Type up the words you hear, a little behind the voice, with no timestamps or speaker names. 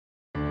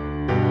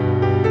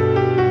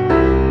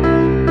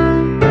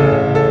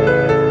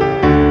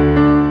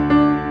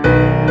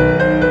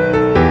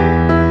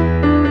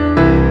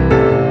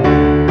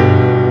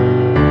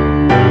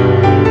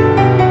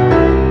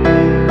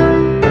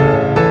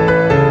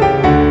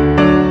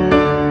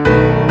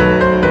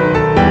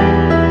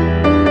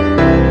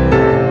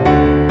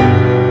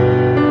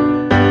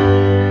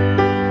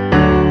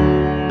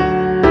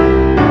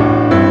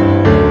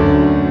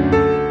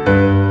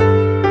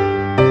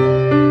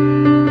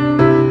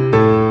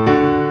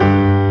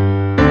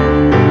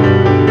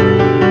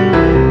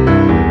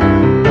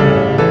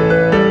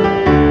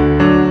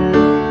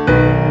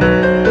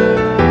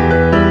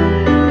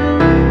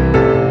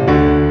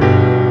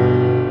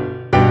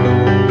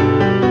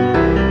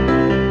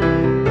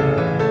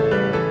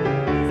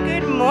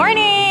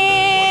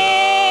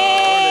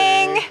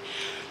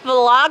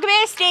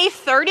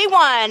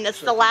31. That's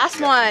the last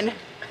one.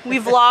 We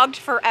vlogged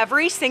for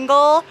every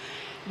single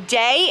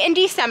day in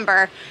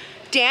December.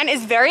 Dan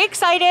is very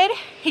excited.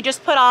 He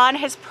just put on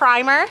his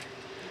primer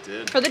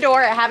for the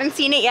door. I haven't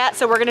seen it yet,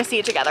 so we're gonna see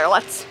it together.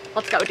 Let's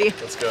go, D.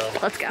 Let's go.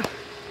 Let's go.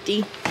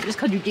 D. I just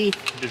called you D. You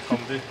did call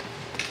me D.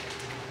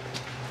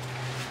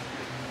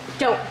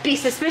 Don't be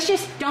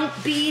suspicious. Don't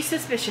be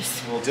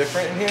suspicious. A little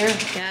different in here.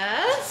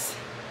 Yes.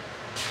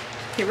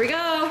 Here we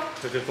go.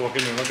 Just have to walk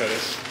in and look at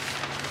it.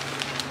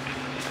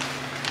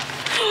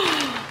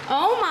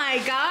 Oh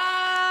my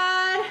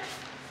God.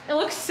 It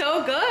looks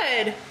so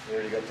good. We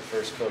already got the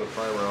first coat of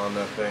primer on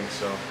that thing,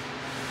 so.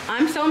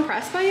 I'm so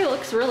impressed by you. It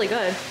looks really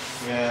good.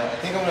 Yeah, I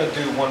think I'm gonna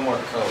do one more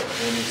coat.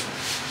 I'm gonna use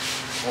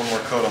one more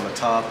coat on the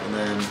top, and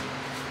then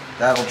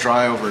that'll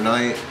dry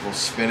overnight. We'll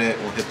spin it,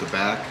 we'll hit the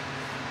back.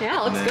 Yeah,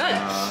 it looks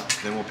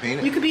good. Then we'll paint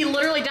it. You could be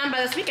literally done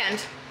by this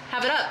weekend.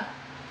 Have it up.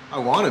 I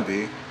want to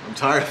be. I'm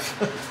tired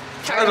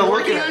of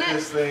looking at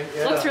this thing.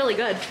 Yeah. It looks really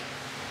good.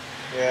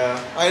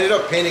 Yeah, I ended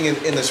up painting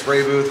in the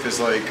spray booth because,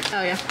 like,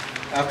 oh yeah,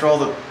 after all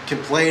the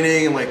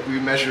complaining and like we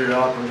measured it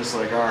up, I'm just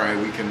like, all right,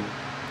 we can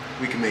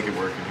make it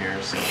work in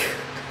here. So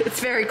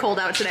it's very cold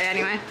out today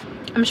anyway.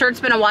 I'm sure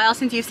it's been a while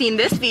since you've seen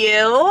this view.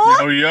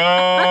 Oh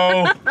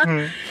yo.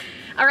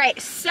 All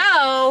right,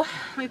 so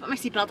let me put my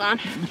seatbelt on.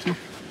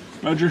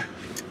 Roger.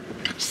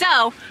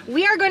 So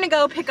we are going to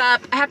go pick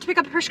up, I have to pick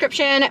up a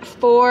prescription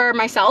for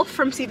myself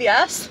from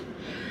CVS.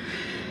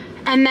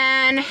 And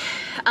then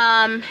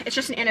it's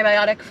just an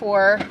antibiotic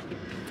for,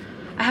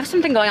 I have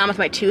something going on with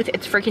my tooth.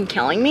 It's freaking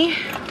killing me.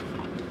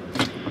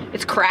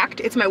 It's cracked.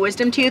 It's my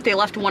wisdom tooth. They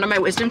left one of my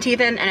wisdom teeth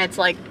in, and it's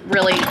like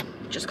really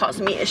just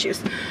causing me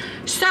issues.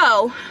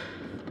 So,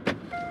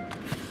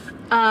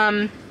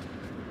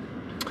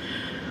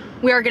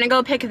 we are gonna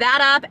go pick that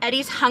up.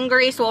 Eddie's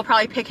hungry, so we'll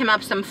probably pick him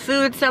up some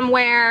food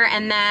somewhere.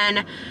 And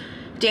then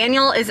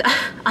Daniel is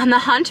on the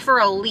hunt for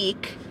a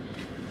leek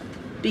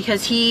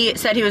because he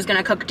said he was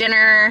gonna cook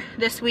dinner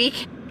this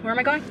week. Where am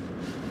I going?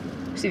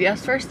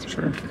 CVS first?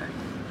 Sure. Okay.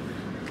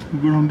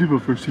 We'll go to Home Depot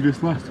first,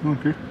 CVS last, I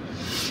don't care.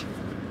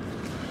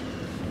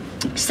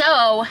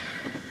 So,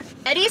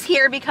 Eddie's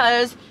here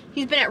because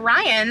he's been at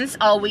Ryan's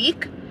all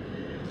week.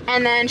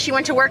 And then she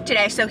went to work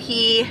today, so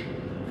he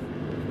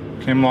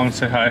came along to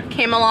say hi.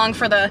 Came along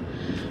for the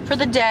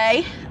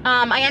day.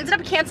 I ended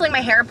up canceling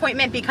my hair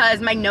appointment because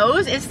my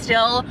nose is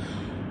still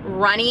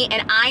runny,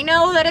 and I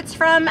know that it's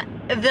from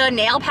the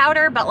nail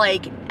powder, but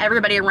like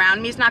everybody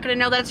around me is not gonna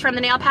know that it's from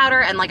the nail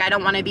powder, and like I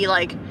don't want to be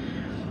like, you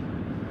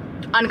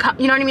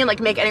know what I mean, like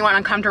make anyone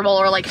uncomfortable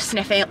or like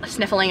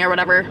sniffling or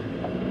whatever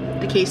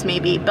the case may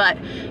be. But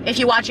if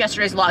you watched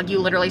yesterday's vlog, you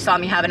literally saw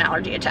me have an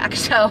allergy attack,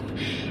 so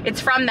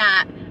it's from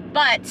that.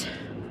 But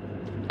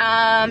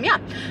yeah,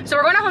 so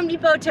we're going to Home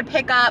Depot to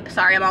pick up,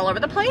 sorry, I'm all over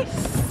the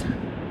place.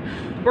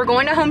 We're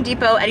going to Home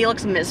Depot. Eddie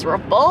looks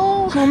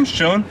miserable. I'm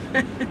chilling.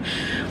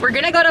 We're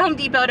gonna go to Home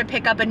Depot to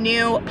pick up a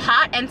new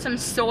pot and some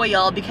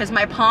soil because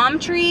my palm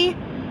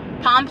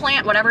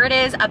plant, whatever it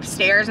is,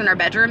 upstairs in our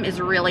bedroom is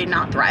really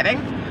not thriving.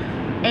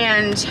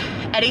 And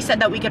Eddie said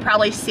that we could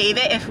probably save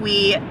it if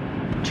we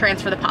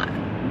transfer the pot.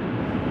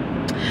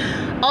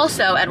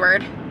 Also,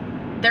 Edward,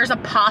 there's a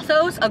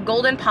pothos, a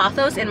golden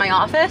pothos in my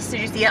office.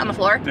 Did you see it on the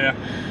floor? Yeah.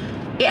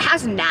 It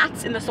has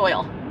gnats in the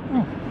soil.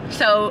 Oh.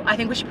 So I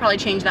think we should probably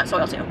change that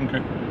soil too.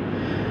 Okay.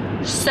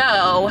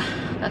 So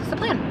that's the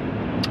plan.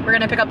 We're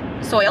gonna pick up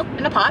soil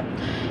in a pot,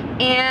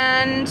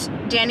 and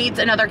Dan needs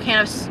another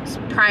can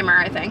of primer,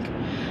 I think.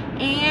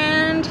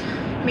 And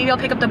maybe I'll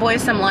pick up the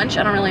boys some lunch,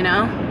 I don't really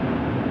know.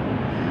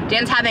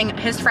 Dan's having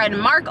his friend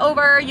Mark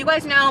over. You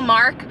guys know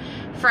Mark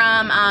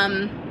from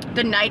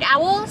the Night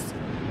Owls.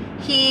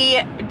 He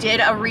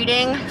did a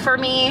reading for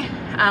me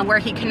where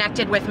he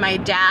connected with my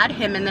dad,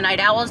 him and the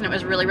Night Owls, and it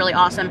was really, really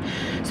awesome.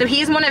 So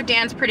he's one of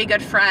Dan's pretty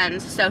good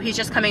friends. So he's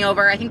just coming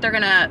over. I think they're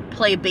gonna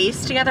play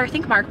bass together. I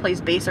think Mark plays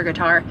bass or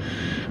guitar,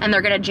 and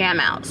they're gonna jam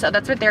out. So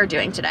that's what they're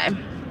doing today.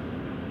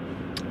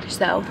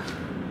 So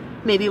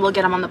maybe we'll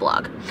get them on the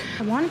vlog.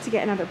 I wanted to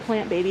get another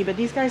plant baby, but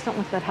these guys don't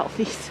look that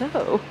healthy,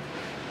 so.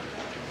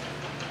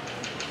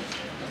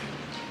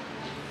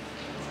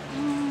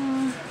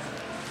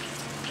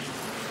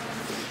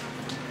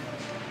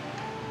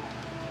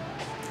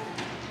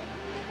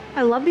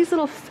 I love these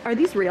little, are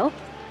these real?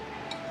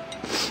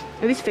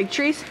 Are these fig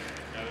trees?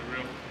 Yeah, they're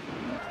real.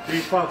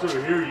 These pots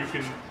over here,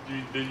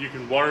 you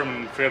can water them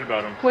and forget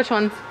about them. Which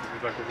ones?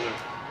 Back over there.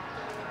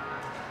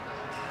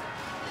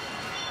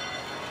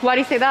 Why do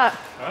you say that?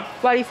 Huh?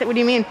 Why do you say, what do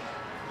you mean?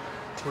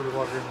 Pour the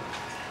water in.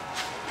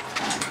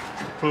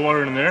 Put the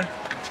water in there,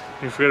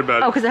 and you forget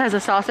about it. Oh, because it has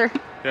a saucer?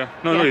 Yeah.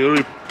 No, you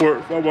literally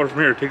pour water from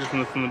here. Take it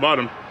from the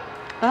bottom.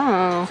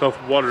 Oh.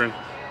 Self-watering.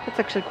 That's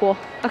actually cool.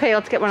 Okay,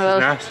 let's get one of those.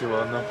 It's nasty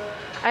one, though.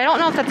 I don't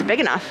know if that's big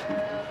enough.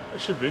 It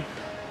should be.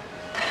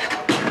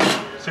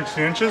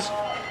 16 inches?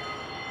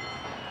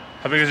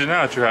 How big is it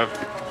now that you have?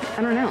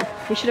 I don't know.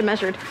 We should have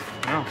measured.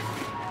 No.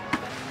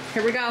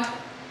 Here we go.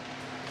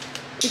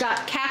 We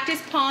got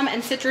cactus, palm,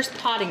 and citrus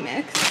potting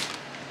mix.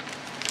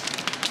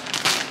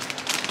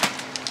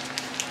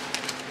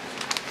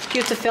 Do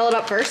you have to fill it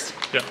up first?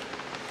 Yeah.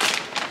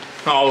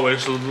 Not all the way,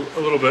 just a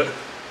little bit.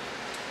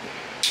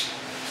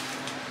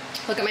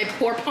 Look at my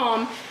poor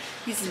palm.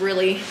 He's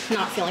really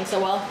not feeling so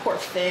well. Poor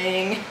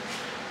thing.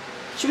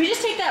 Should we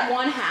just take that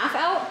one half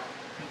out?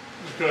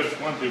 You could if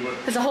you want to, but...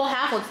 Because the whole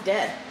half looks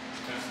dead.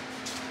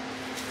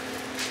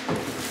 Yeah.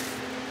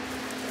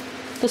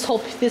 This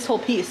whole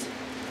piece.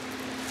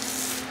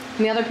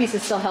 And the other piece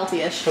is still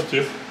healthy-ish. Up to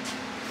you.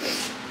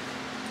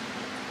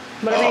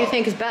 Whatever you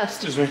think is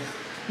best. Excuse me.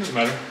 Doesn't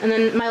matter. And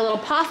then my little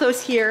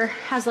pothos here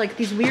has like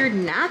these weird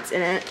gnats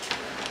in it.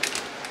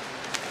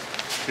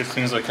 Get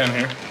things I can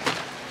here.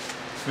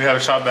 We have a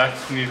shop back.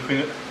 We need to clean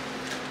it.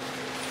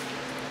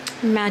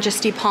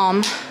 Majesty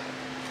palm.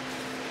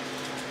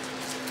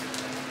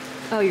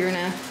 Oh, you're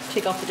gonna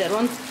take off the dead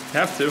ones?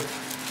 Have to.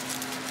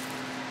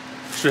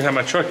 Should have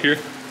my truck here.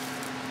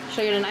 Should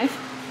I get a knife?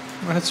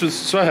 That's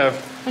what I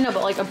have. I know,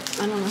 but like I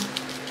don't know.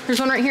 There's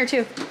one right here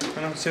too.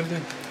 I know, same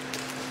thing.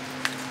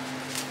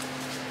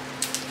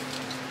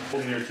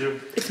 In here too.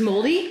 It's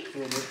moldy? A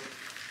little bit.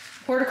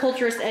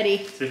 Horticulturist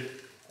Eddie. See?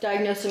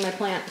 Diagnosing my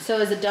plant. So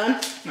is it done?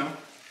 No.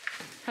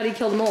 How do you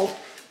kill the mold?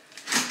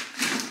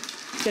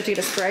 You have to get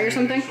a spray or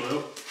something?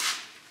 Soil.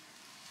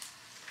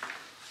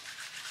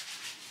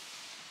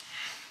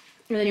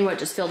 And then you what,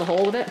 just fill the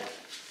hole with it?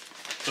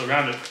 So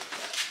around it.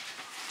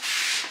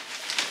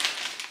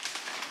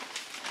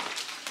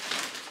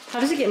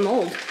 How does it get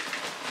mold?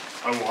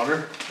 By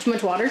water. Too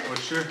much water?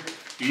 Moisture.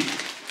 Heat.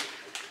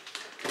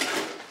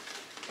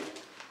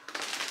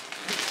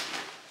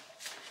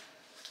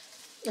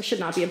 That should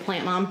not be a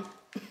plant, Mom.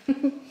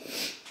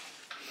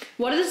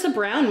 What does the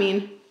brown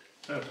mean?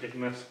 Oh, take a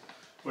mess.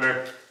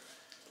 Where?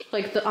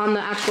 Like on the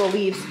actual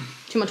leaves.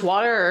 Too much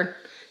water or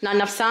not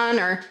enough sun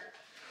or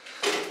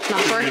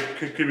not for it?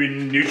 Could be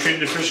nutrient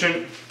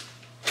deficient.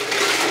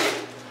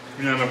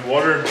 Not enough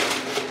water.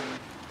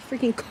 It's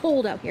freaking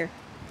cold out here.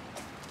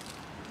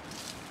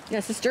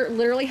 Yes, this dirt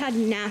literally had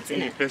gnats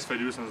in it. I'm pissed if I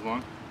do this as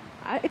long.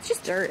 It's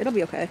just dirt. It'll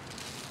be okay.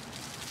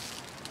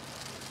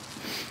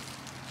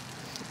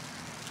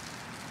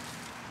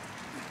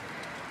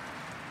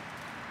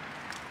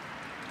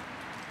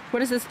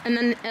 What is this? And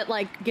then it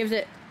like gives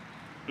it.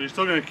 But you're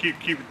still gonna keep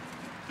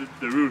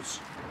the roots.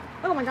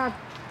 Oh my god!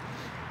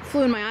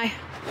 Flew in my eye.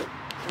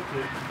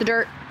 Okay. The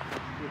dirt.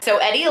 So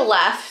Eddie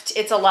left.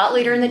 It's a lot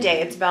later in the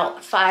day. It's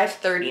about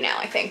 5:30 now,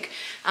 I think.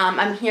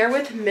 I'm here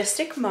with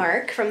Mystic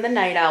Mark from the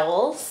Night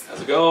Owls.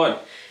 How's it going?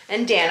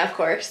 And Dan, of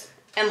course,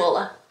 and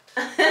Lola.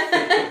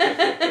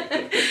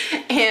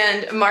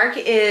 And Mark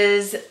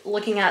is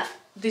looking at,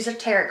 these are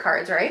tarot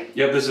cards, right?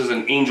 Yep, this is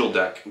an angel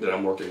deck that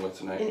I'm working with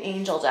tonight. An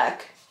angel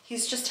deck.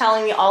 He's just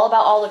telling me all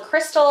about all the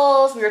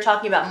crystals. We were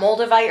talking about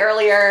moldavite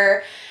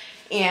earlier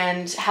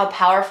and how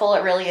powerful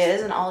it really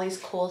is and all these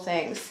cool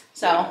things.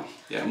 So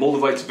yeah,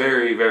 moldavite's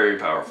very, very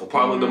powerful.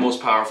 Probably the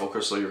most powerful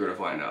crystal you're gonna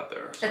find out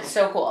there. So. It's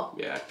so cool.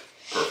 Yeah,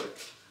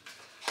 perfect.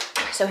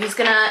 So he's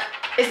gonna,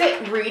 is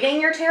it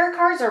reading your tarot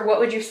cards or what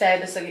would you say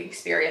this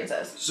experience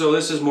is? So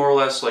this is more or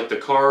less like the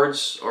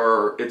cards,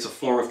 or it's a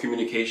form of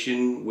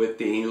communication with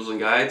the angels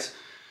and guides.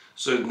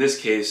 So in this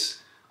case,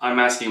 I'm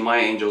asking my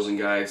angels and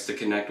guides to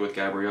connect with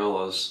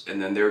Gabriella's,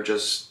 and then they're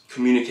just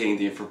communicating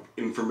the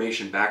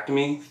information back to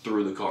me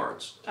through the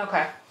cards.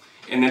 Okay.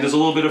 And then there's a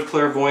little bit of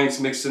clairvoyance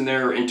mixed in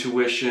there,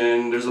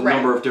 intuition. There's a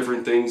number of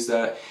different things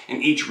that,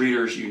 and each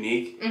reader is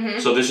unique.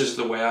 So this is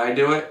the way I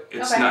do it.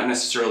 It's not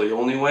necessarily the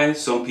only way.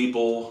 Some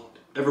people,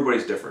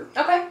 everybody's different.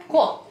 Okay,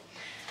 cool.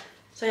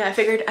 So yeah, I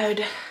figured I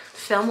would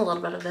film a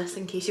little bit of this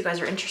in case you guys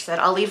are interested.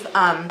 I'll leave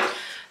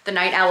the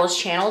Night Owls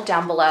channel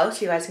down below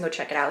so you guys can go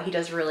check it out. He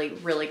does really,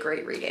 really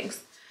great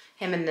readings.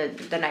 Him and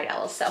the Night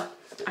Owls, so,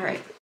 all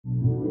right.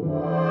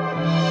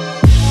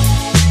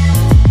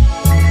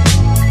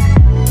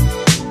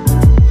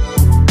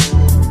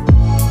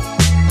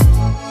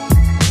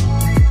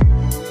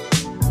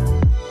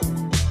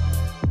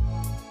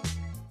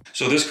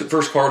 So this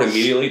first card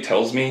immediately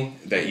tells me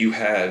that you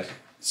had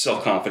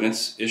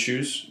self-confidence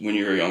issues when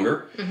you were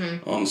younger.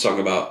 It's talking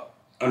about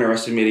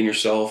underestimating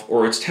yourself,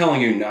 or it's telling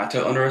you not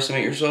to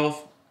underestimate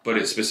yourself, but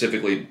it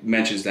specifically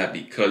mentions that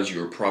because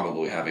you're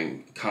probably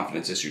having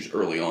confidence issues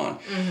early on.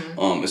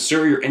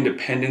 Assert your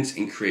independence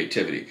and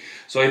creativity.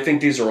 So I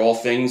think these are all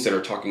things that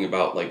are talking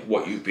about like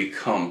what you've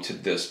become to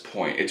this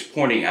point. It's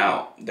pointing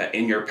out that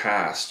in your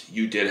past,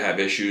 you did have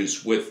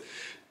issues with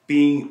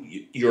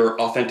being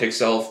your authentic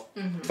self,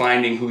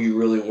 finding who you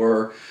really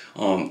were.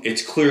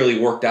 It's clearly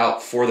worked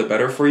out for the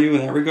better for you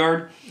in that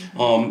regard.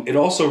 It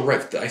also,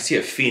 I see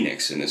a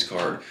phoenix in this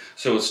card.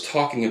 So it's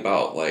talking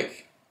about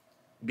like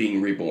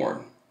being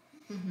reborn.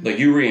 Like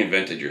you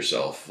reinvented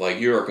yourself. Like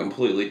you're a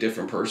completely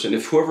different person.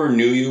 If whoever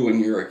knew you when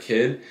you were a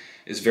kid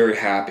is very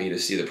happy to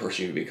see the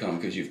person you've become,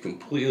 because you've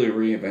completely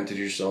reinvented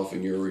yourself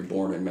and you're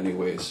reborn in many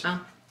ways.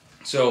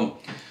 So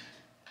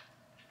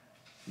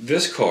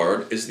this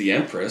card is the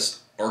Empress,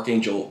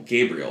 Archangel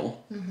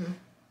Gabriel,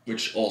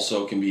 which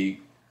also can be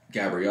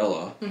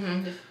Gabriella.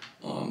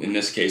 In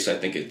this case, I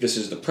think this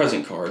is the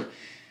present card.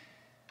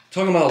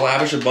 Talking about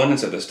lavish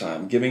abundance at this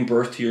time, giving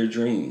birth to your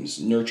dreams,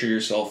 nurture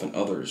yourself and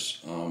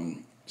others.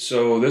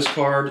 So this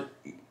card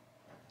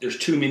there's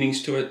two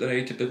meanings to it that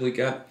I typically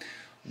get.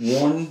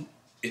 One,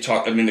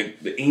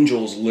 the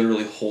angel is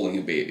literally holding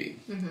a baby.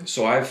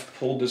 So I've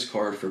pulled this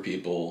card for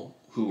people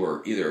who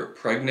are either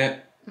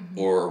pregnant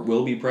or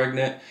will be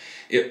pregnant.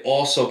 It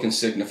also can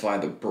signify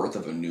the birth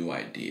of a new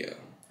idea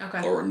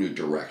or a new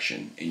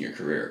direction in your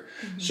career.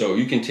 So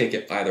you can take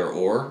it either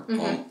or.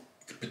 It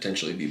could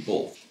potentially be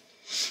both.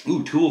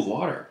 Ooh, Two of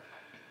Water.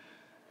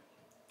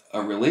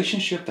 A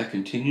relationship that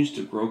continues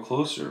to grow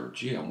closer.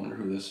 Gee, I wonder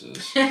who this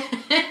is.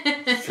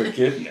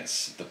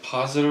 Forgiveness. The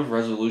positive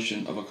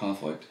resolution of a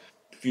conflict.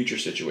 Future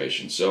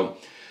situation. So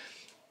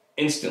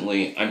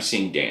instantly I'm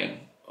seeing Dan.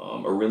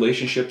 A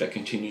relationship that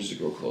continues to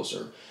grow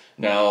closer.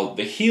 Now,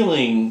 the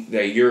healing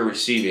that you're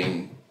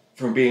receiving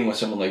from being with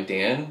someone like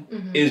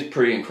Dan is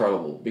pretty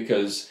incredible,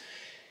 because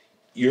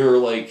you're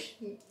like,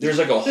 there's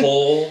like a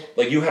hole,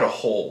 like you had a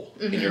hole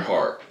in your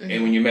heart.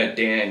 And when you met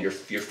Dan, you're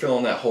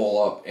filling that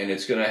hole up, and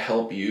it's going to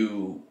help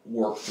you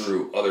work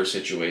through other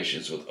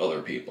situations with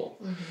other people.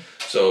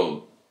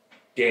 So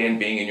Dan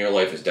being in your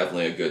life is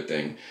definitely a good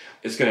thing.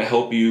 It's going to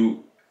help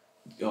you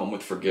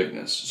with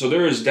forgiveness. So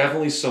there is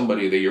definitely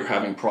somebody that you're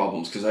having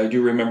problems, because I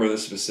do remember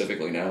this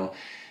specifically now.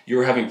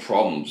 You're having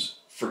problems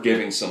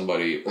forgiving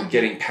somebody or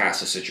getting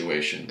past a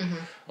situation.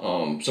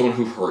 Someone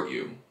who hurt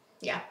you.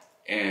 Yeah.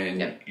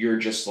 And you're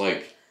just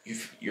like,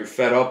 you're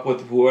fed up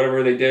with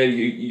whatever they did.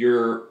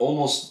 You're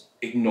almost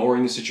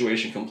ignoring the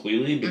situation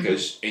completely,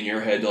 because in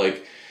your head,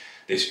 like,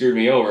 they screwed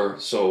me over,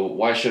 so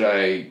why should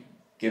I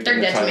give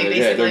them the time of the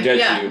day? They're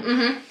dead to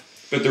you.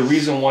 But the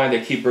reason why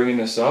they keep bringing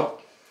this up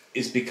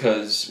is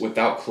because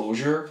without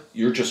closure,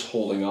 you're just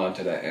holding on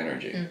to that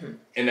energy.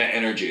 And that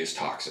energy is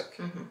toxic.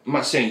 I'm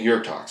not saying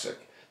you're toxic.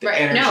 The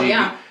energy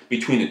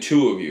between the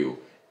two of you,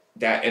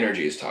 that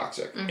energy is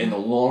toxic. And the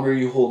longer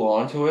you hold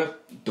on to it,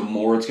 the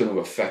more it's going to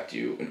affect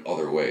you in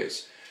other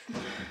ways.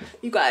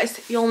 You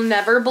guys, you'll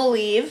never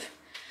believe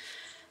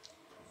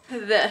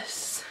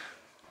this.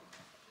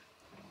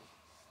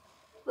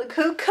 Look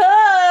who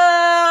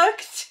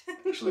cooked!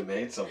 Actually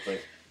made something.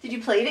 Did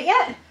you plate it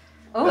yet?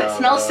 Oh, No, it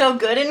smells so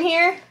good in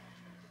here.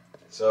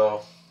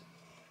 So,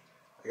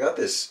 I got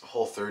this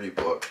Whole30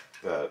 book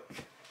that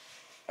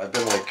I've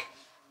been like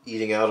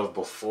eating out of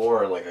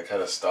before, and like I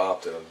kind of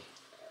stopped and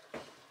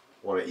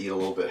want to eat a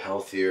little bit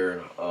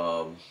healthier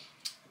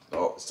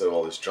instead of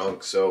all this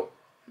junk. So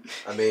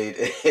I made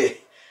a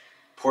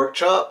pork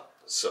chop,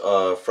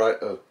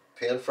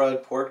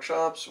 pan-fried pork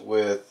chops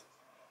with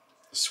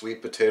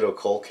sweet potato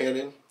coal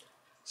canning.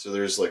 So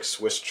there's like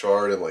Swiss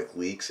chard and like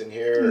leeks in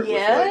here.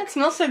 Yeah, with, like, it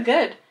smells so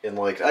good. And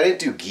like I didn't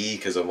do ghee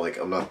because I'm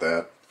not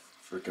that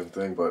freaking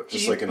thing, but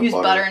just like in a use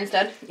butter. butter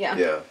instead. Yeah.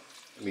 Yeah.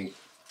 I mean,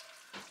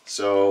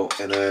 so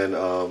and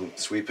then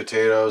sweet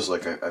potatoes,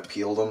 like I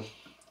peeled them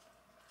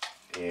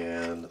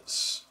and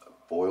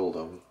boiled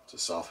them to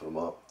soften them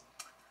up,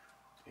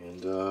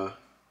 and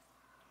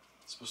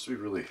it's supposed to be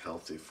really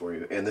healthy for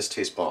you. And this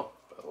tastes bomb,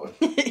 by the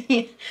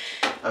way.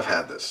 I've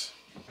had this.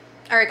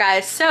 All right,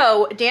 guys,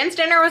 so Dan's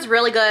dinner was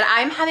really good.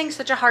 I'm having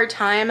such a hard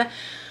time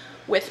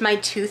with my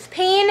tooth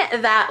pain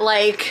that,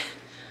 like,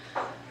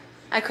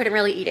 I couldn't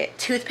really eat it.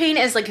 Tooth pain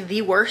is, like,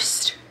 the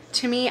worst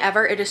to me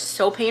ever. It is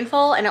so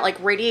painful, and it,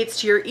 like,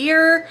 radiates to your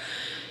ear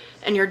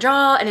and your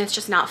jaw, and it's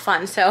just not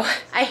fun. So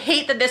I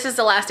hate that this is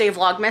the last day of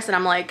Vlogmas, and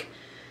I'm, like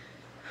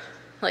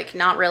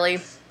not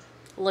really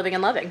living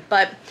and loving.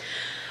 But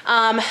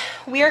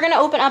we are going to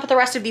open up the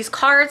rest of these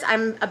cards.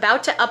 I'm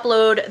about to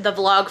upload the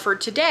vlog for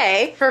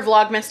today for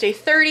Vlogmas Day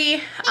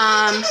 30.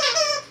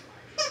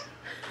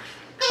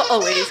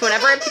 Always,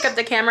 whenever I pick up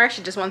the camera,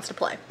 she just wants to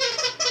play.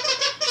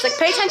 She's like,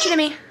 pay attention to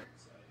me.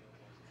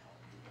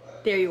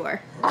 There you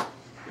are.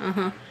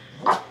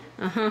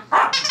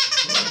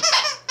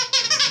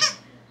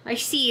 I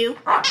see you.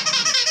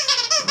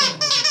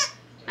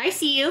 I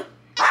see you.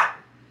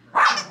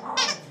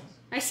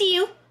 I see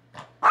you.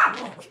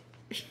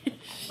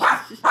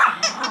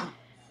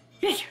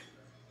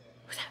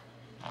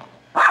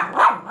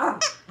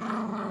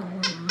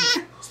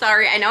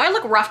 Sorry, I know I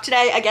look rough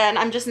today. Again,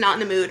 I'm just not in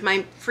the mood.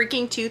 My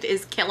freaking tooth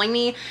is killing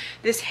me.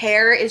 This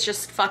hair is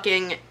just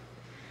fucking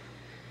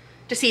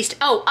deceased.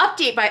 Oh,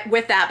 update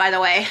with that, by the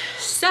way.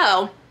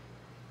 So,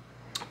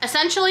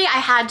 essentially, I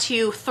had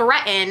to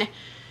threaten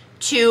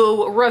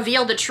to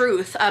reveal the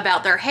truth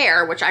about their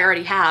hair, which I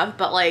already have,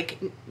 but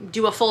like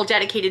do a full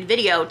dedicated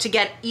video to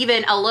get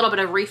even a little bit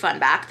of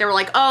refund back. They were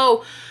like,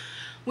 oh,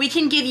 we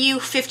can give you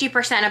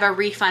 50% of a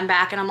refund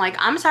back. And I'm like,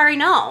 I'm sorry,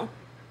 no,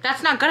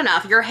 that's not good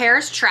enough. Your hair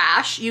is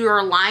trash. You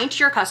are lying to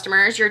your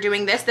customers. You're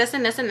doing this, this,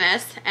 and this, and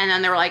this. And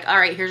then they were like, all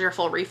right, here's your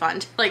full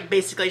refund. Like,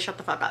 basically, shut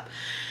the fuck up.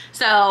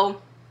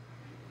 So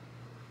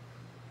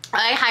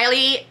I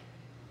highly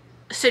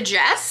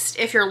suggest,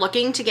 if you're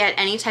looking to get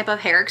any type of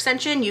hair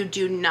extension, you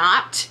do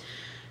not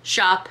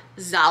shop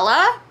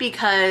Zala,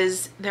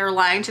 because they're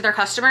lying to their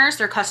customers.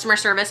 Their customer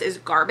service is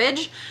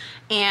garbage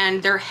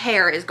and their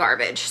hair is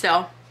garbage.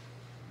 So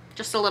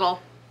just a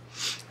little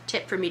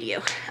tip from me to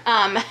you.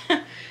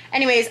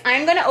 Anyways,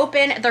 I'm gonna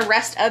open the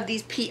rest of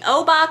these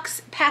P.O.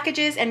 Box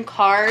packages and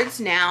cards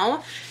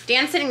now.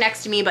 Dan's sitting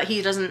next to me, but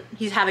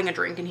he's having a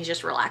drink and he's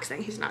just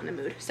relaxing. He's not in the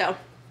mood, so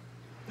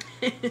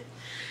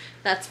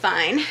that's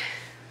fine.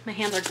 My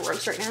hands are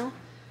gross right now.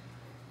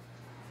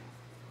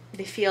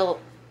 They feel,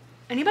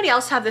 anybody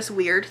else have this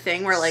weird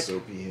thing where like,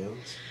 soapy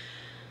hands?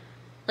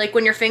 Like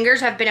when your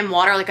fingers have been in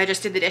water, like I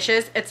just did the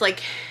dishes, it's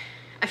like,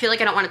 I feel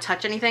like I don't want to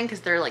touch anything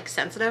because they're like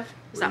sensitive.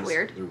 Is that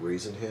weird? They're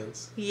raisin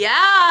hands?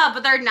 Yeah,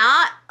 but they're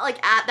not like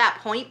at that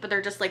point, but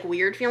they're just like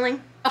weird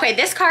feeling. Okay,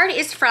 this card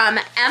is from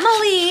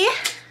Emily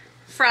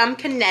from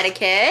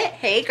Connecticut.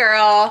 Hey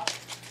girl.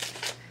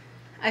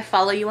 I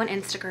follow you on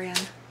Instagram.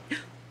 Oh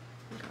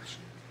my gosh.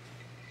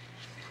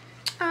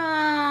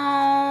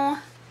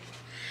 Oh.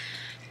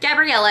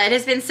 Gabriella, it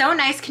has been so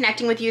nice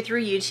connecting with you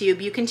through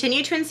YouTube. You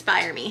continue to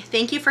inspire me.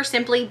 Thank you for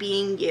simply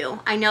being you.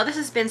 I know this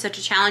has been such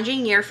a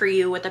challenging year for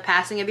you with the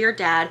passing of your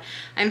dad.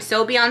 I'm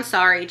so beyond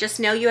sorry.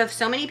 Just know you have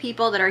so many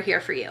people that are here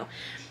for you.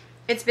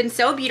 It's been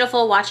so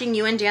beautiful watching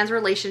you and Dan's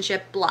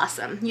relationship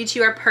blossom. You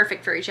two are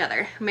perfect for each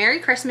other. Merry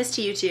Christmas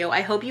to you two.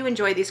 I hope you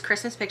enjoy these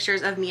Christmas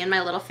pictures of me and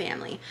my little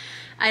family.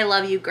 I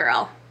love you,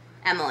 girl.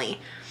 Emily.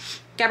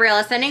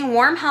 Gabriella, sending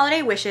warm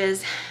holiday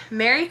wishes.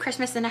 Merry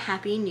Christmas and a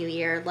Happy New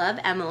Year. Love,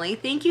 Emily.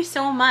 Thank you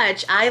so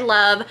much. I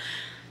love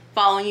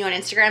following you on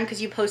Instagram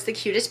because you post the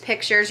cutest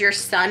pictures. Your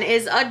son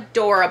is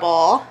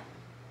adorable.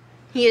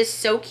 He is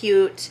so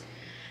cute.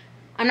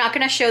 I'm not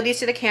going to show these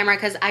to the camera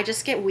because I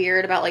just get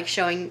weird about like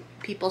showing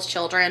people's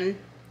children,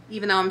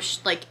 even though I'm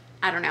like,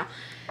 I don't know.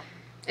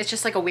 It's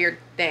just like a weird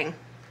thing.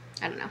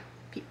 I don't know.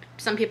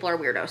 Some people are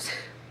weirdos.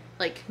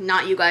 Like,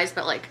 not you guys,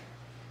 but like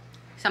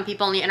some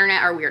people on the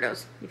internet are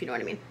weirdos, if you know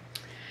what I mean.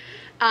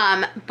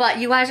 But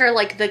you guys are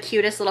like the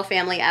cutest little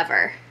family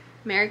ever.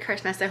 Merry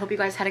Christmas. I hope you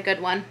guys had a good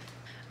one.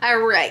 All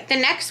right. The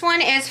next one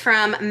is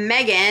from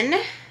Megan.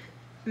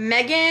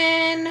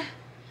 Megan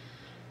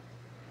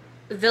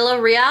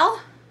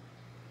Villarreal.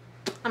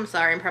 I'm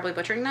sorry, I'm probably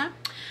butchering that.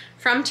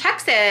 From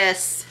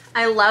Texas.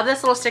 I love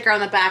this little sticker on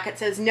the back. It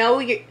says, know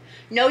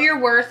your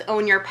worth,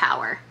 own your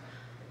power.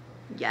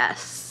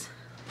 Yes.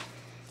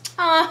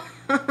 Oh,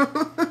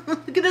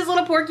 look at this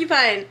little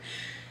porcupine.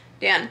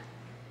 Dan.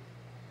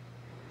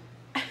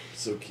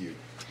 So cute.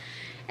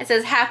 It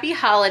says, happy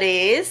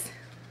holidays.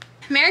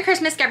 Merry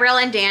Christmas,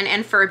 Gabriella and Dan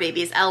and fur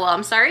babies. LOL.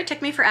 I'm sorry it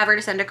took me forever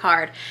to send a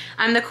card.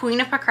 I'm the queen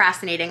of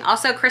procrastinating.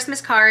 Also,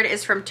 Christmas card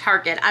is from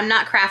Target. I'm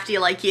not crafty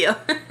like you.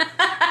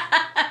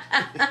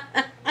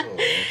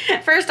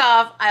 First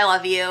off, I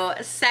love you.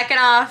 Second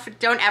off,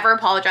 don't ever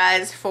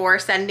apologize for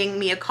sending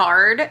me a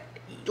card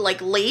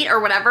like late or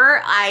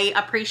whatever. I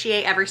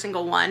appreciate every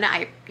single one.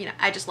 I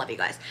just love you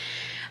guys.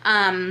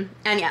 And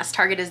yes,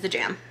 Target is the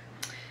jam.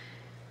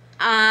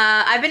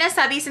 I've been a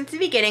subby since the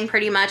beginning,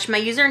 pretty much. My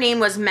username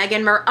was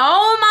Megan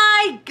Oh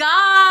my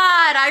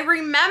God, I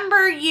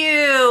remember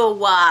you.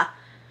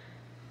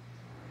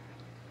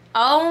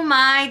 Oh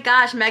my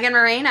gosh, Megan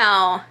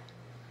Moreno.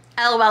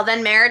 LOL,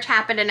 then marriage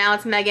happened and now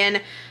it's Megan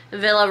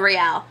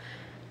Villarreal.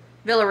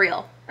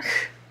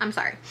 I'm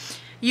sorry.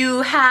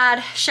 You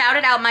had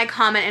shouted out my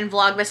comment in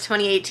Vlogmas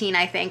 2018,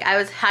 I think. I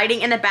was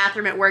hiding in the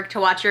bathroom at work to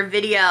watch your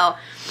video.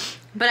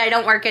 But I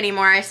don't work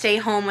anymore. I stay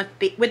home with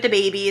the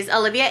babies,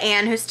 Olivia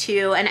Ann, who's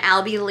 2, and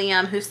Albie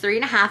Liam, who's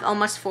 3.5,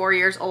 almost 4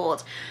 years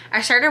old.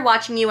 I started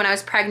watching you when I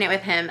was pregnant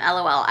with him,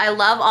 LOL. I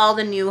love all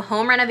the new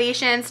home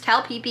renovations.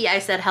 Tell Pee I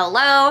said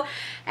hello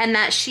and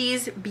that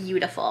she's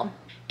beautiful.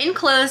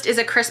 Enclosed is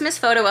a Christmas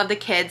photo of the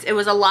kids. It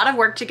was a lot of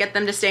work to get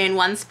them to stay in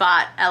one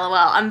spot, LOL.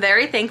 I'm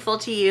very thankful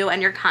to you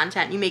and your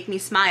content. You make me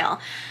smile.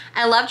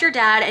 I loved your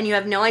dad and you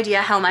have no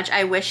idea how much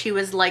I wish he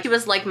was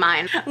like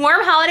mine.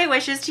 Warm holiday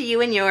wishes to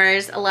you and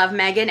yours. Love,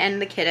 Megan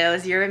and the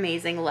kiddos. You're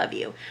amazing. Love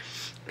you.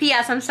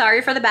 P.S. I'm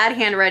sorry for the bad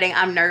handwriting.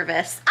 I'm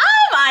nervous.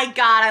 Oh my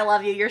God, I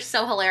love you. You're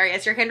so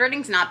hilarious. Your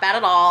handwriting's not bad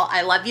at all.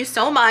 I love you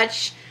so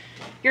much.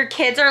 Your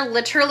kids are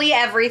literally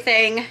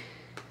everything.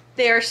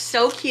 They are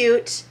so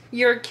cute.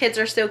 Your kids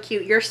are so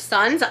cute. Your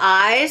son's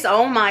eyes,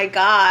 oh my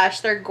gosh,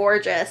 they're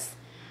gorgeous.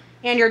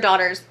 And your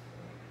daughters.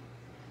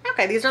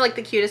 Okay, these are like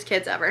the cutest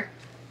kids ever.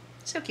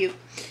 So cute.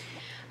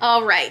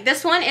 All right,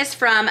 this one is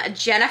from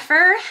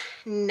Jennifer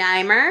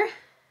Niemer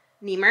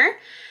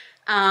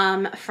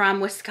from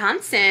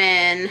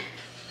Wisconsin.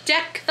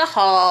 Deck the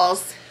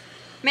halls.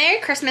 Merry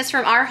Christmas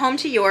from our home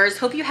to yours.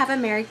 Hope you have a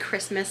Merry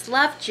Christmas.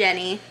 Love,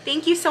 Jenny.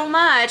 Thank you so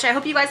much. I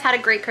hope you guys had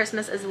a great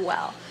Christmas as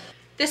well.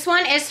 This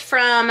one is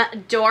from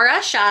Dora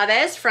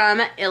Chavez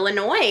from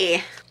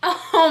Illinois.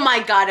 Oh my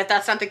God, if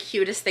that's not the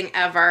cutest thing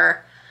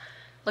ever.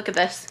 Look at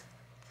this.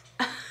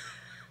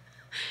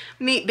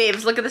 Meet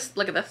babes, look at this,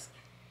 look at this.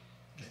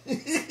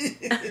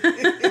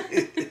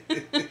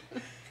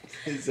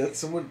 Is that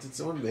someone, did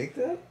someone make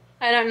that?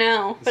 I don't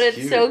know, but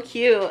it's so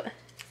cute.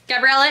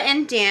 Gabriella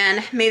and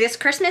Dan, may this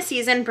Christmas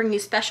season bring you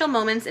special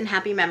moments and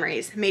happy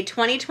memories. May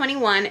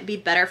 2021 be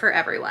better for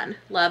everyone.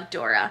 Love,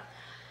 Dora.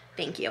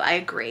 Thank you. I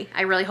agree.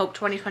 I really hope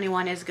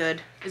 2021 is a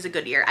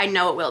good year. I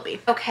know it will be.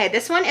 Okay,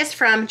 this one is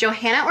from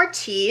Johanna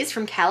Ortiz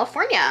from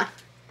California.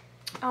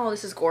 Oh,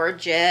 this is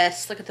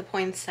gorgeous. Look at the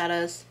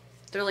poinsettias.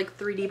 They're like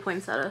 3D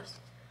poinsettias.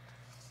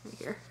 Right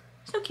here.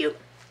 So cute.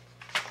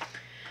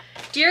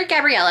 Dear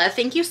Gabriella,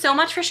 thank you so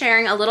much for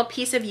sharing a little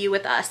piece of you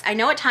with us. I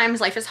know at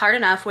times life is hard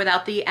enough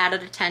without the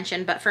added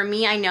attention, but for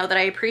me, I know that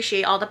I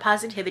appreciate all the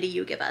positivity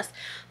you give us.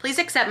 Please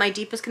accept my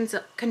deepest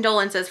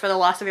condolences for the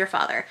loss of your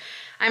father.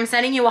 I'm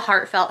sending you a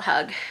heartfelt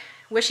hug.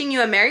 Wishing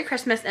you a Merry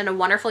Christmas and a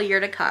wonderful year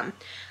to come.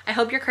 I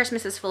hope your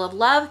Christmas is full of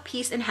love,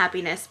 peace, and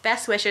happiness.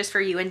 Best wishes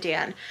for you and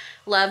Dan.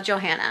 Love,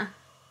 Johanna.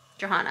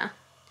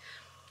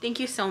 Thank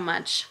you so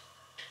much.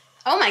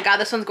 Oh my God,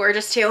 this one's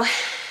gorgeous too.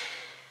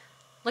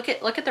 Look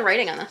at the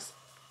writing on this.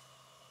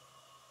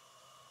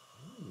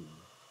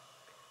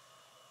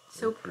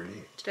 So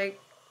pretty.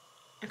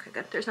 Okay,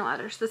 good. There's no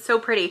others. That's so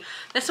pretty.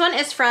 This one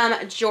is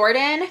from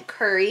Jordan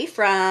Curry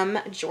from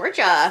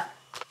Georgia.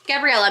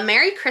 Gabriella,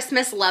 Merry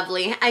Christmas,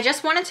 lovely. I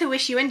just wanted to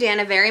wish you and Dan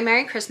a very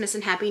Merry Christmas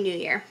and Happy New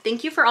Year.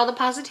 Thank you for all the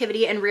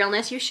positivity and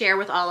realness you share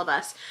with all of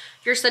us.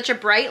 You're such a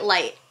bright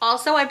light.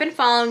 Also, I've been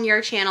following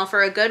your channel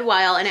for a good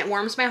while and it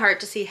warms my heart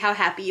to see how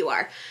happy you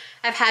are.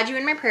 I've had you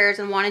in my prayers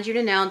and wanted you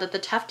to know that the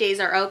tough days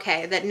are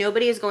okay, that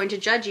nobody is going to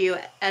judge you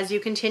as you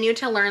continue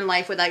to learn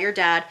life without your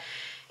dad,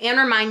 and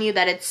remind you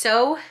that it's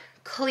so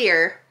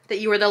clear that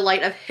you are the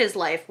light of his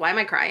life. Why am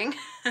I crying?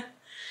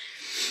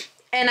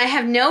 And I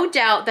have no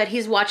doubt that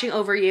he's watching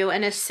over you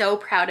and is so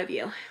proud of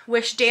you.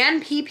 Wish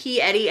Dan, PP,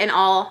 Eddie, and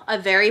all a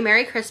very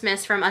Merry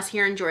Christmas from us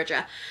here in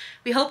Georgia.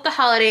 We hope the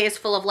holiday is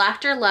full of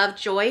laughter, love,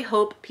 joy,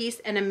 hope, peace,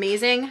 and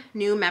amazing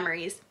new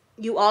memories.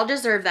 You all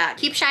deserve that.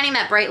 Keep shining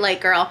that bright light,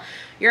 girl.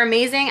 Your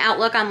amazing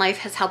outlook on life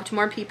has helped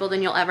more people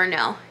than you'll ever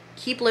know.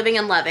 Keep living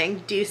and loving.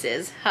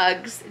 Deuces.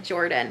 Hugs,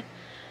 Jordan.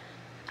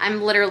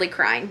 I'm literally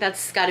crying.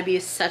 That's got to be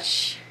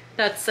such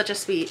a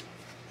sweet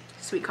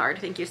card.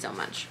 Thank you so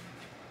much.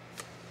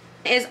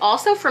 It is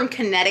also from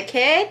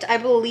Connecticut. I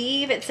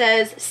believe it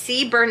says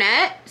C.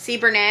 Burnett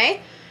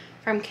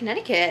from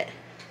Connecticut. It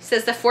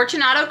says the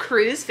Fortunato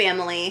Cruz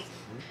family.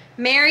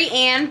 Mary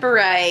Ann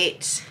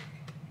Bright.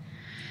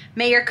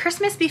 May your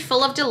Christmas be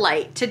full of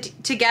delight.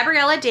 To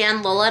Gabriella,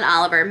 Dan, Lola, and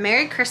Oliver,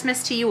 Merry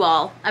Christmas to you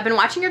all. I've been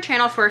watching your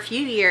channel for a few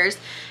years,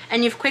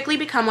 and you've quickly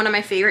become one of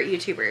my favorite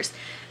YouTubers.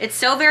 It's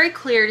so very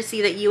clear to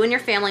see that you and your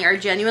family are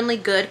genuinely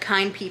good,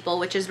 kind people,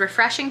 which is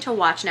refreshing to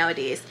watch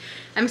nowadays.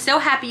 I'm so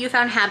happy you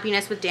found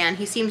happiness with Dan.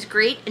 He seems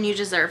great, and you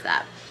deserve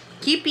that.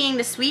 Keep being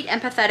the sweet,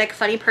 empathetic,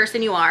 funny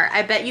person you are.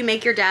 I bet you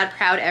make your dad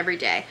proud every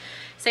day.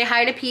 Say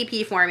hi to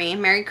PP for me.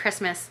 Merry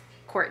Christmas,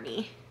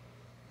 Courtney.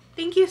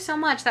 Thank you so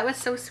much. That was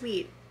so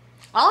sweet.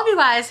 All of you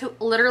guys who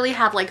literally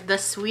have like the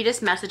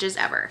sweetest messages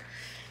ever.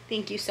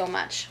 Thank you so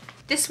much.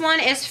 This one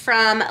is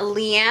from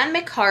Leanne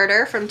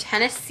McCarter from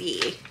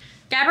Tennessee.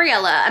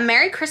 Gabriella, a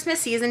Merry Christmas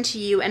season to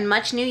you and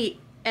much new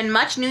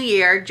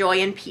year,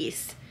 joy and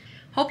peace.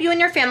 Hope you and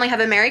your family have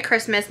a Merry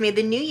Christmas. May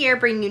the new year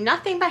bring you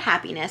nothing but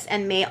happiness,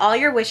 and may all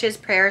your wishes,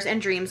 prayers,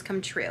 and dreams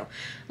come true.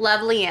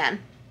 Love, Leanne.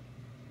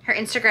 Her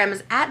Instagram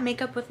is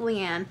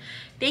 @makeupwithleanne.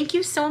 Thank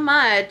you so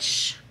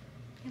much.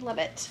 I love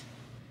it.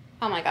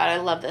 Oh my God, I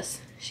love this.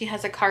 She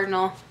has a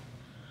cardinal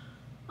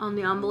on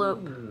the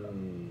envelope.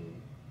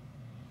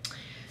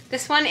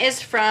 This one is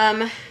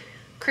from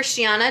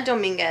Christiana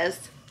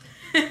Dominguez.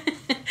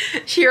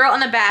 She wrote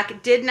on the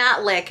back, did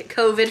not lick,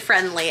 COVID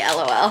friendly,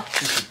 LOL.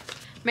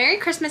 Merry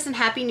Christmas and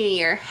Happy New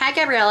Year. Hi,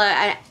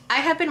 Gabriella. I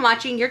have been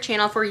watching your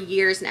channel for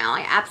years now.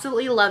 I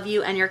absolutely love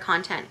you and your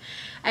content.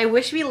 I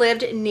wish we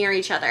lived near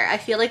each other. I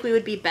feel like we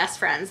would be best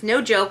friends.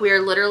 No joke, we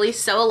are literally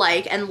so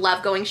alike and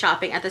love going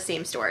shopping at the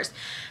same stores.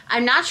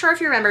 I'm not sure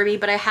if you remember me,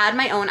 but I had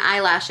my own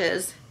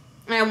eyelashes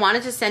and I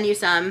wanted to send you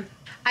some.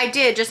 I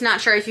did, just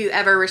not sure if you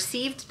ever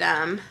received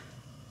them.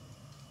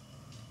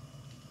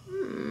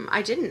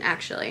 I didn't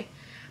actually.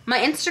 My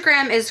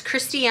Instagram is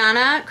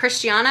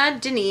Christiana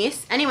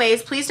Denise.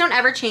 Anyways, please don't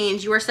ever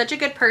change. You are such a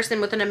good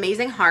person with an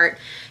amazing heart.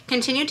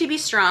 Continue to be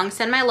strong.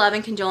 Send my love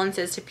and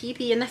condolences to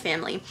PP and the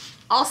family.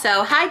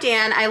 Also, hi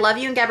Dan, I love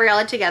you and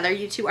Gabriella together.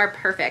 You two are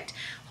perfect.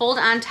 Hold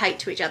on tight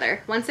to each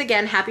other. Once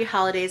again, happy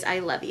holidays. I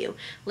love you.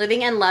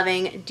 Living and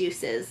loving,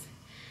 deuces.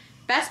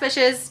 Best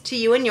wishes to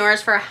you and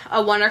yours for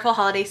a wonderful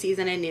holiday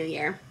season and new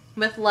year.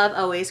 With love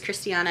always,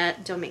 Christiana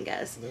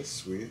Dominguez. That's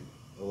sweet.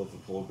 I love the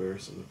polar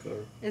bears in the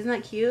cover. Isn't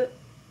that cute?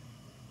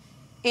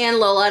 And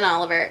Lola and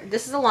Oliver.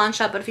 This is a long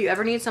shot, but if you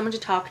ever need someone to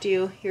talk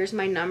to, here's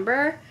my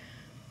number.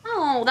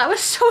 Oh, that was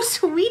so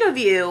sweet of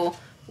you.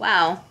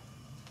 Wow.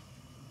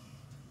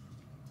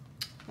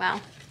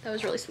 Wow, that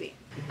was really sweet.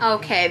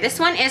 Okay, this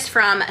one is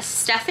from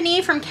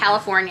Stephanie from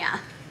California.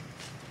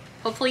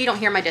 Hopefully you don't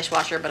hear my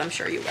dishwasher, but I'm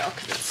sure you will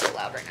because it's so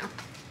loud right now.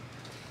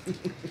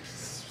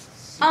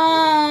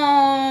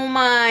 Oh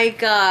my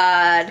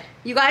God.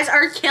 You guys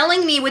are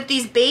killing me with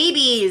these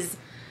babies.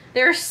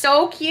 They're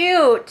so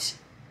cute.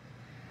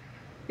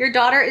 Your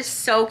daughter is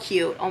so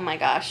cute. Oh my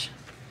gosh.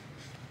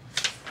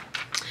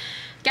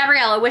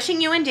 Gabriella,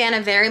 wishing you and Dan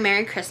a very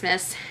Merry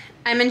Christmas.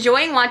 I'm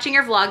enjoying watching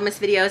your Vlogmas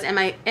videos and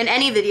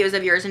any videos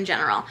of yours in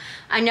general.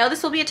 I know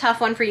this will be a tough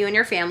one for you and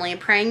your family,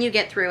 praying you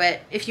get through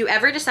it. If you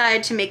ever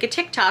decide to make a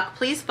TikTok,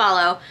 please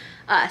follow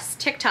us.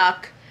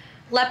 TikTok,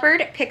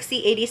 Leopard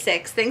Pixie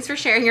 86. Thanks for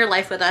sharing your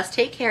life with us.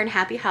 Take care and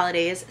happy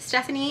holidays.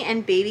 Stephanie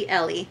and baby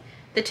Ellie,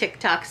 the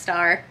TikTok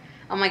star.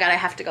 Oh my God, I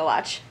have to go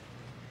watch.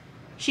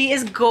 She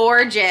is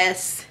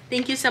gorgeous.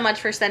 Thank you so much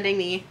for sending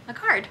me a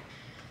card.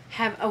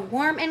 Have a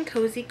warm and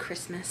cozy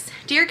Christmas.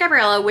 Dear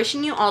Gabriella,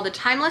 wishing you all the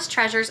timeless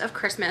treasures of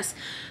Christmas,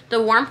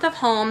 the warmth of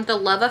home, the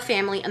love of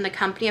family, and the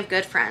company of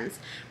good friends.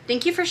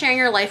 Thank you for sharing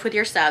your life with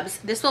your subs.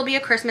 This will be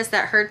a Christmas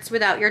that hurts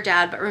without your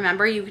dad, but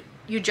remember, you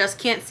just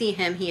can't see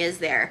him. He is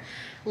there.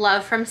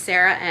 Love from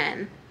Sarah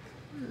N.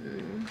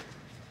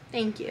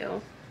 Thank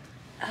you.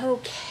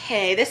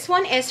 Okay, this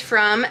one is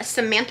from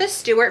Samantha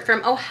Stewart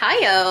from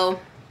Ohio.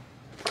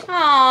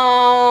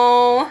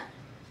 Aww.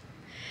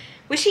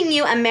 Wishing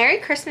you a Merry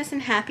Christmas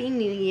and Happy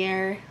New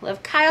Year.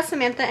 Love, Kyle,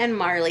 Samantha, and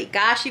Marley.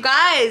 Gosh, you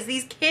guys,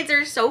 these kids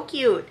are so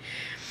cute.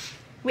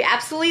 We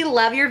absolutely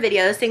love your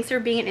videos. Thanks for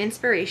being an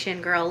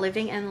inspiration, girl.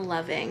 Living and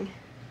loving.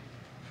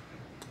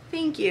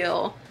 Thank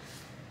you.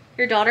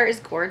 Your daughter is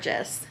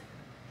gorgeous.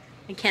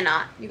 I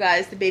cannot. You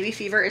guys, the baby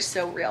fever is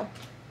so real.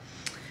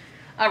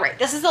 All right,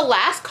 this is the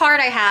last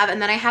card I have,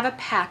 and then I have a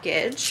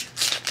package.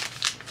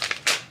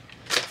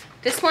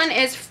 This one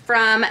is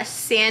from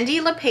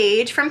Sandy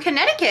LePage from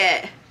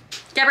Connecticut.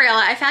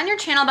 Gabriella, I found your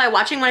channel by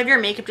watching one of your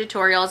makeup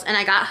tutorials and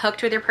I got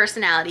hooked with your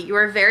personality. You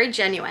are very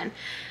genuine.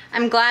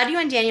 I'm glad you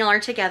and Daniel are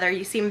together.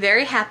 You seem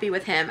very happy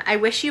with him. I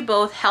wish you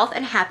both health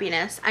and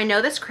happiness. I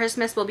know this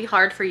Christmas will be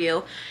hard for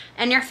you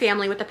and your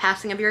family with the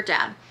passing of your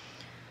dad.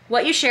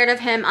 What you shared of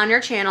him on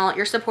your channel,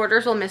 your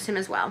supporters will miss him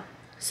as well.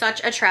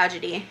 Such a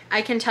tragedy.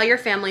 I can tell your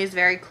family is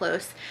very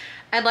close.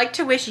 I'd like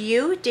to wish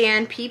you,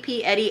 Dan,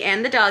 PP, Eddie,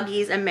 and the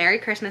doggies a Merry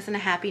Christmas and a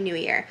Happy New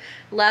Year.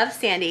 Love,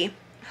 Sandy.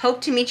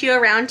 Hope to meet you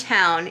around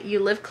town. You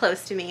live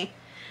close to me.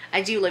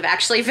 I do live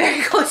actually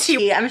very close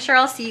to you. I'm sure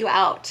I'll see you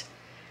out.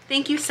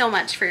 Thank you so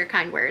much for your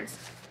kind words.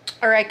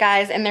 All right,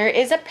 guys, and there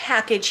is a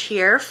package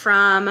here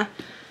from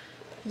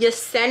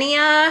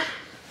Yesenia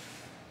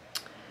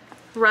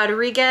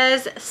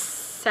Rodriguez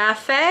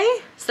Saleh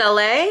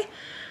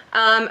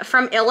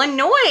from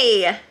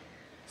Illinois.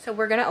 So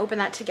we're gonna open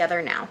that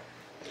together now.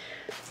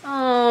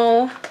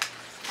 Oh,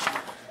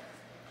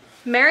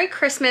 Merry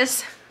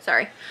Christmas.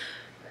 Sorry,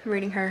 I'm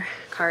reading her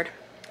card.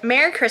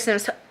 Merry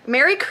Christmas.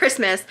 Merry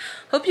Christmas.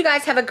 Hope you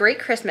guys have a great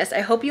Christmas.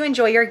 I hope you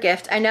enjoy your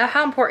gift. I know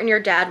how important your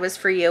dad was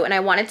for you, and I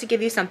wanted to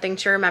give you something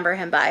to remember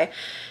him by.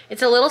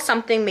 It's a little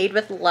something made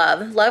with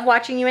love. Love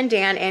watching you and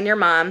Dan and your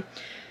mom.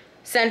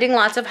 Sending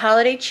lots of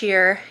holiday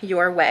cheer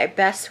your way.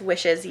 Best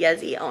wishes,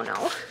 Yezi. Oh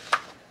no.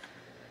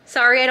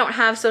 Sorry I don't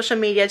have social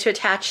media to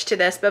attach to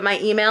this, but my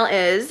email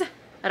is...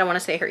 I don't want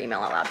to say her email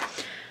out loud.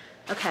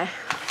 Okay.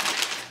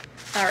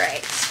 All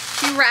right.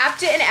 She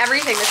wrapped it in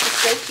everything. This is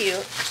so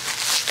cute.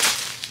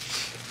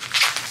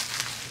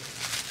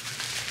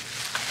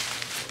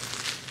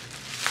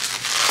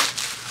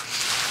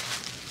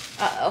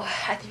 Uh-oh.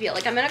 I feel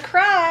like I'm gonna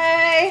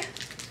cry.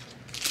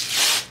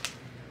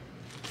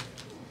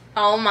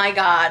 Oh my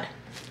God.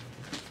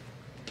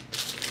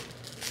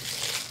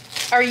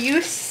 Are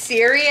you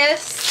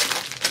serious?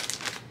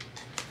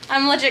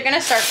 I'm legit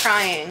gonna start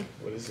crying.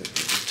 What is it?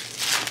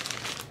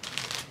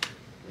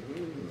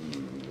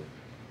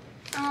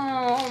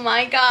 Oh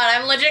my God,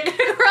 I'm legit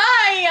gonna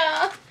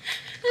cry.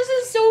 This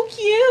is so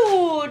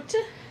cute.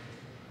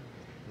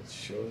 Let's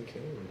show the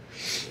camera.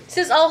 It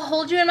says, I'll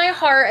hold you in my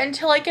heart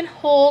until I can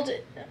hold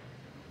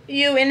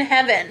you in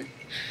heaven.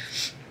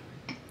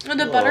 With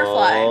a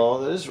butterfly.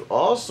 Oh, that is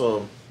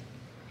awesome.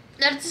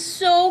 That's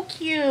so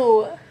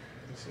cute.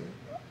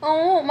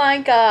 Oh my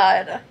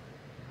God.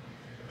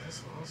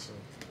 That's awesome.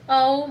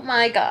 Oh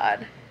my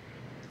God.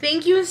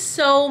 Thank you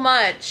so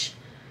much.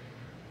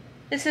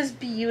 This is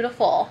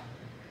beautiful.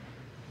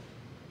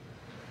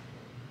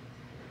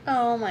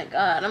 Oh my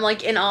God. I'm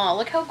like in awe.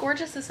 Look how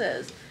gorgeous this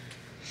is.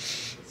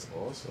 That's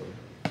awesome.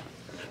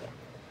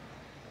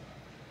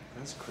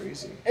 That's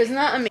crazy. Isn't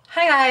that amazing?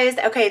 Hi guys.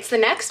 Okay, it's the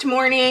next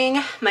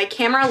morning. My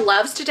camera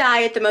loves to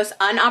die at the most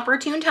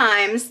inopportune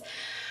times.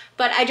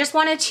 But I just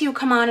wanted to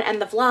come on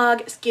and the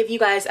vlog, give you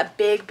guys a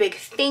big, big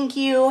thank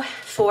you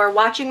for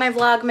watching my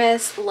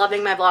Vlogmas,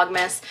 loving my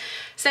Vlogmas,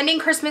 sending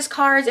Christmas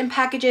cards and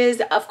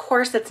packages. Of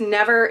course, that's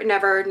never,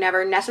 never,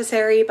 never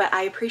necessary, but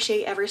I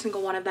appreciate every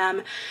single one of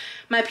them.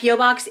 My P.O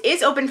Box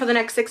is open for the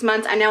next 6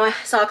 months. I know I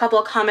saw a couple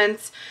of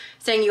comments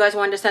saying you guys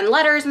wanted to send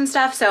letters and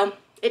stuff, so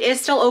it is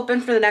still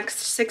open for the next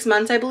 6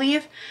 months, I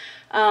believe.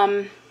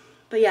 But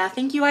yeah,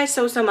 thank you guys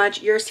so, so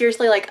much. You're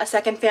seriously like a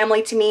second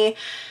family to me.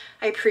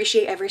 I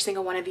appreciate every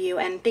single one of you,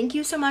 and thank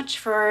you so much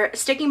for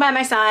sticking by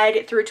my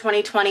side through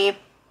 2020. It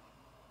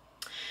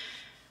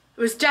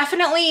was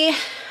definitely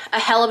a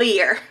hell of a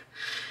year.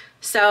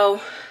 So,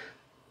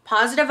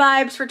 positive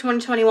vibes for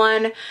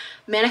 2021,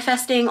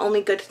 manifesting only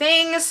good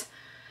things,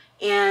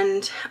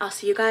 and I'll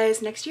see you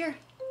guys next year.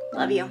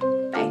 Love you.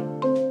 Bye.